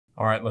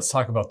All right, let's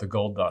talk about the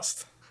gold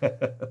dust.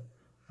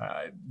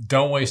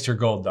 Don't waste your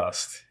gold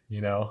dust.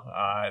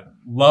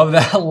 Love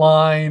that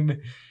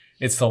line.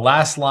 It's the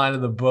last line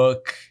of the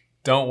book.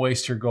 Don't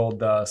waste your gold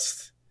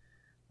dust.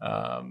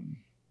 Tell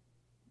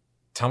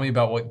me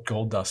about what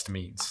gold dust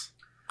means.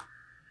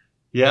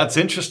 Yeah, it's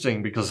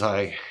interesting because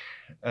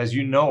as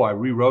you know, I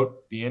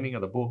rewrote the ending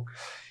of the book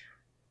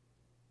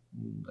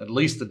at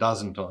least a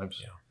dozen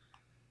times. Yeah.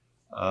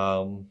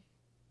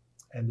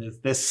 And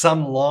there's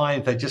some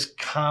lines that just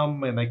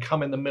come, and they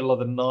come in the middle of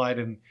the night,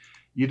 and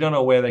you don't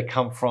know where they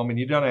come from, and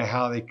you don't know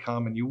how they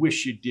come, and you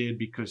wish you did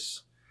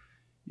because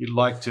you'd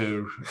like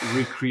to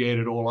recreate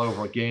it all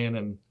over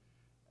again.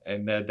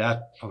 And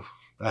that's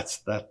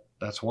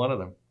one of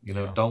them.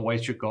 Yeah. Don't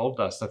waste your gold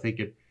dust. I think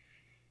it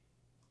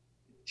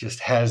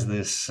just has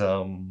this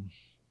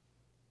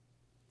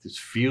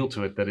feel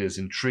to it that is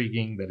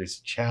intriguing, that is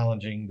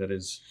challenging, that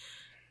is.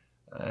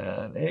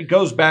 It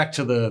goes back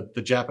to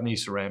the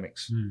Japanese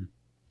ceramics.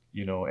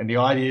 And the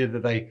idea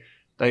that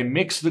they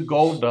mix the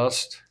gold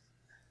dust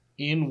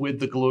in with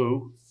the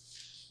glue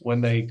when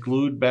they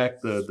glued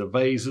back the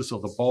vases or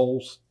the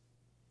bowls.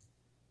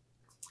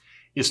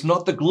 It's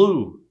not the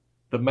glue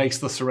that makes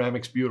the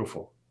ceramics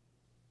beautiful.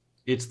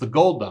 It's the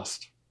gold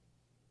dust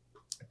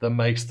that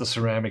makes the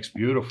ceramics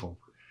beautiful.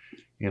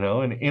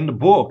 And in the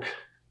book,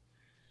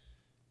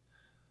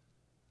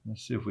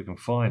 let's see if we can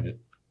find it.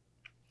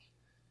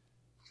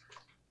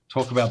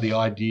 Talk about the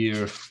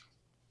idea.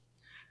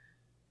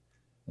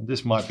 And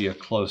this might be a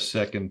close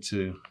second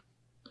to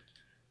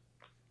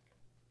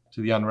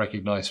the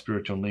unrecognized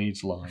spiritual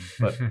needs line.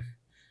 But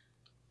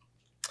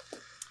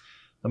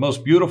the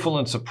most beautiful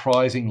and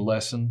surprising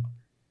lesson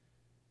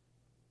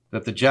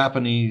that the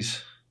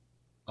Japanese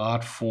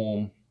art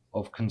form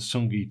of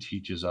kintsugi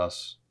teaches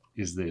us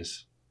is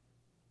this.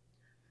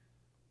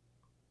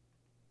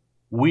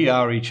 We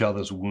are each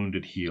other's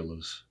wounded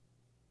healers.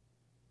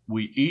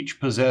 We each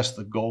possess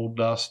the gold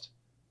dust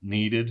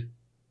needed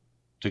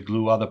to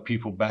glue other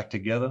people back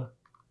together,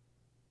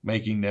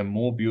 making them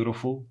more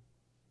beautiful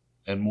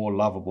and more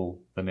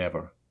lovable than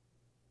ever.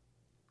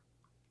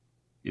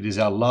 It is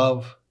our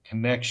love,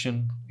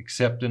 connection,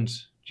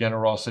 acceptance,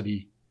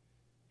 generosity,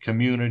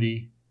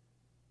 community,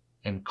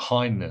 and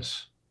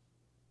kindness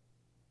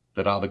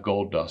that are the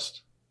gold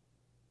dust.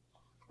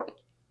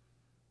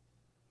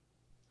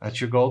 That's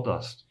your gold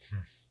dust.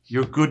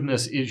 Your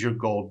goodness is your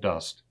gold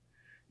dust.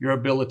 Your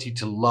ability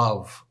to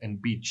love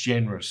and be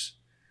generous,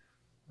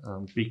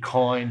 be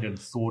kind and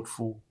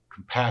thoughtful,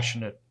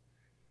 compassionate.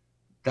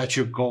 That's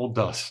your gold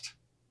dust,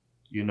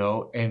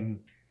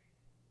 and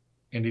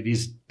it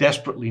is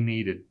desperately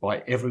needed by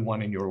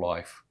everyone in your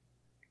life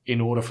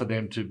in order for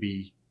them to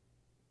be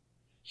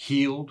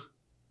healed,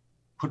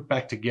 put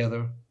back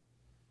together,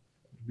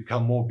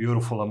 become more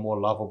beautiful and more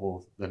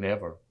lovable than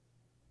ever.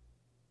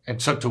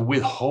 And so to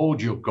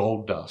withhold your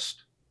gold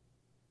dust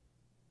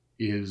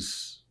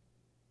is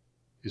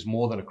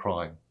more than a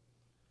crime.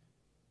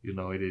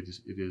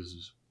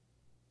 It's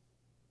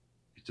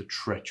a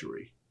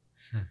treachery.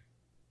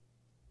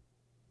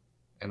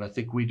 And I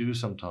think we do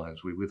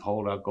sometimes. We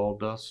withhold our gold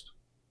dust.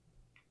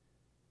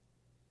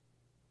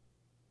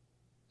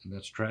 And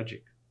that's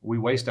tragic. We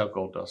waste our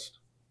gold dust.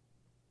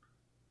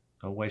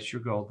 Don't waste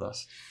your gold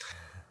dust.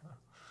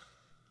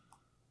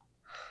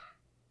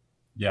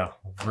 Yeah.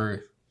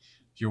 If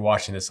you're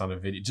watching this on a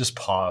video, just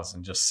pause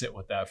and just sit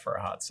with that for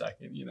a hot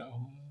second.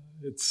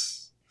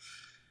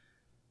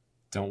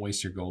 Don't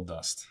waste your gold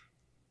dust.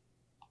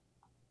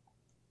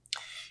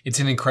 It's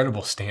an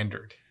incredible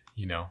standard,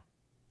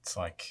 It's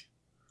like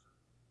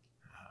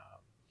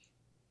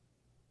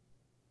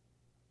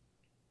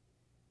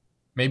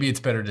maybe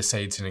it's better to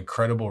say it's an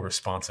incredible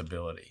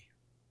responsibility.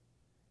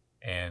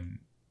 And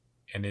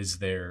is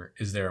there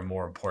a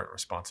more important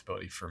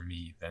responsibility for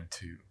me than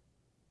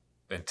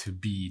to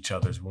be each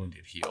other's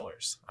wounded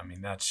healers? I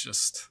mean, that's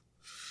just,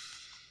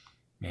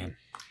 man.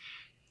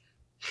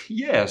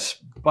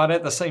 Yes, but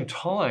at the same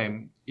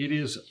time, it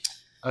is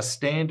a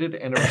standard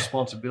and a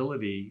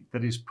responsibility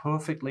that is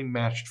perfectly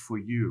matched for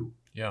you.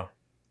 Yeah.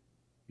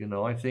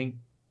 I think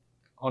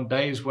on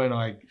days when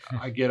I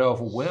get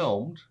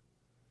overwhelmed,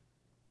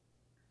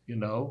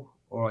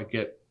 or I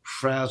get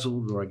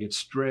frazzled, or I get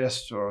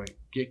stressed, or I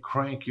get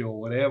cranky, or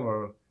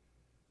whatever,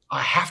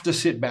 I have to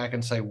sit back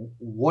and say,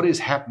 what is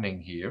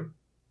happening here?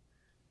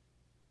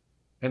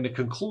 And the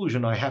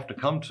conclusion I have to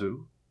come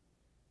to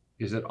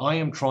is that I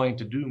am trying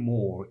to do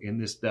more in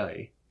this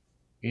day,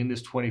 in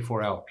this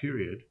 24-hour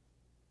period,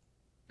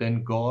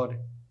 than God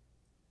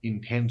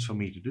intends for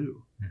me to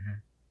do. Mm-hmm.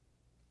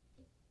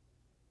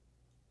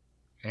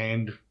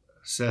 And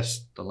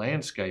assess the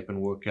landscape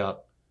and work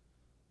out,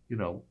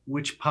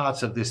 which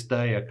parts of this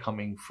day are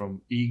coming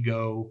from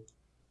ego,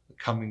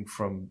 are coming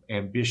from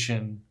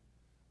ambition,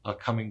 are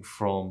coming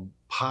from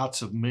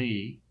parts of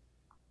me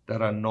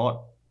that are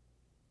not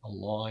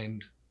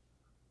aligned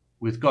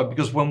with God.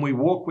 Because when we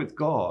walk with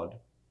God,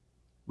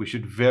 we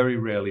should very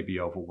rarely be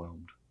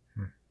overwhelmed.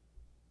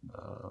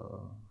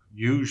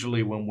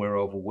 Usually when we're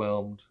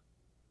overwhelmed,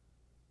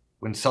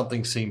 when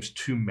something seems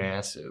too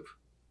massive,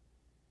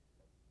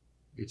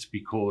 It's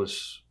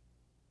because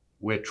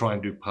we're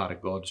trying to do part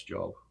of God's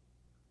job,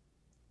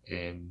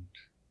 and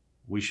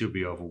we should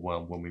be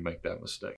overwhelmed when we make that mistake.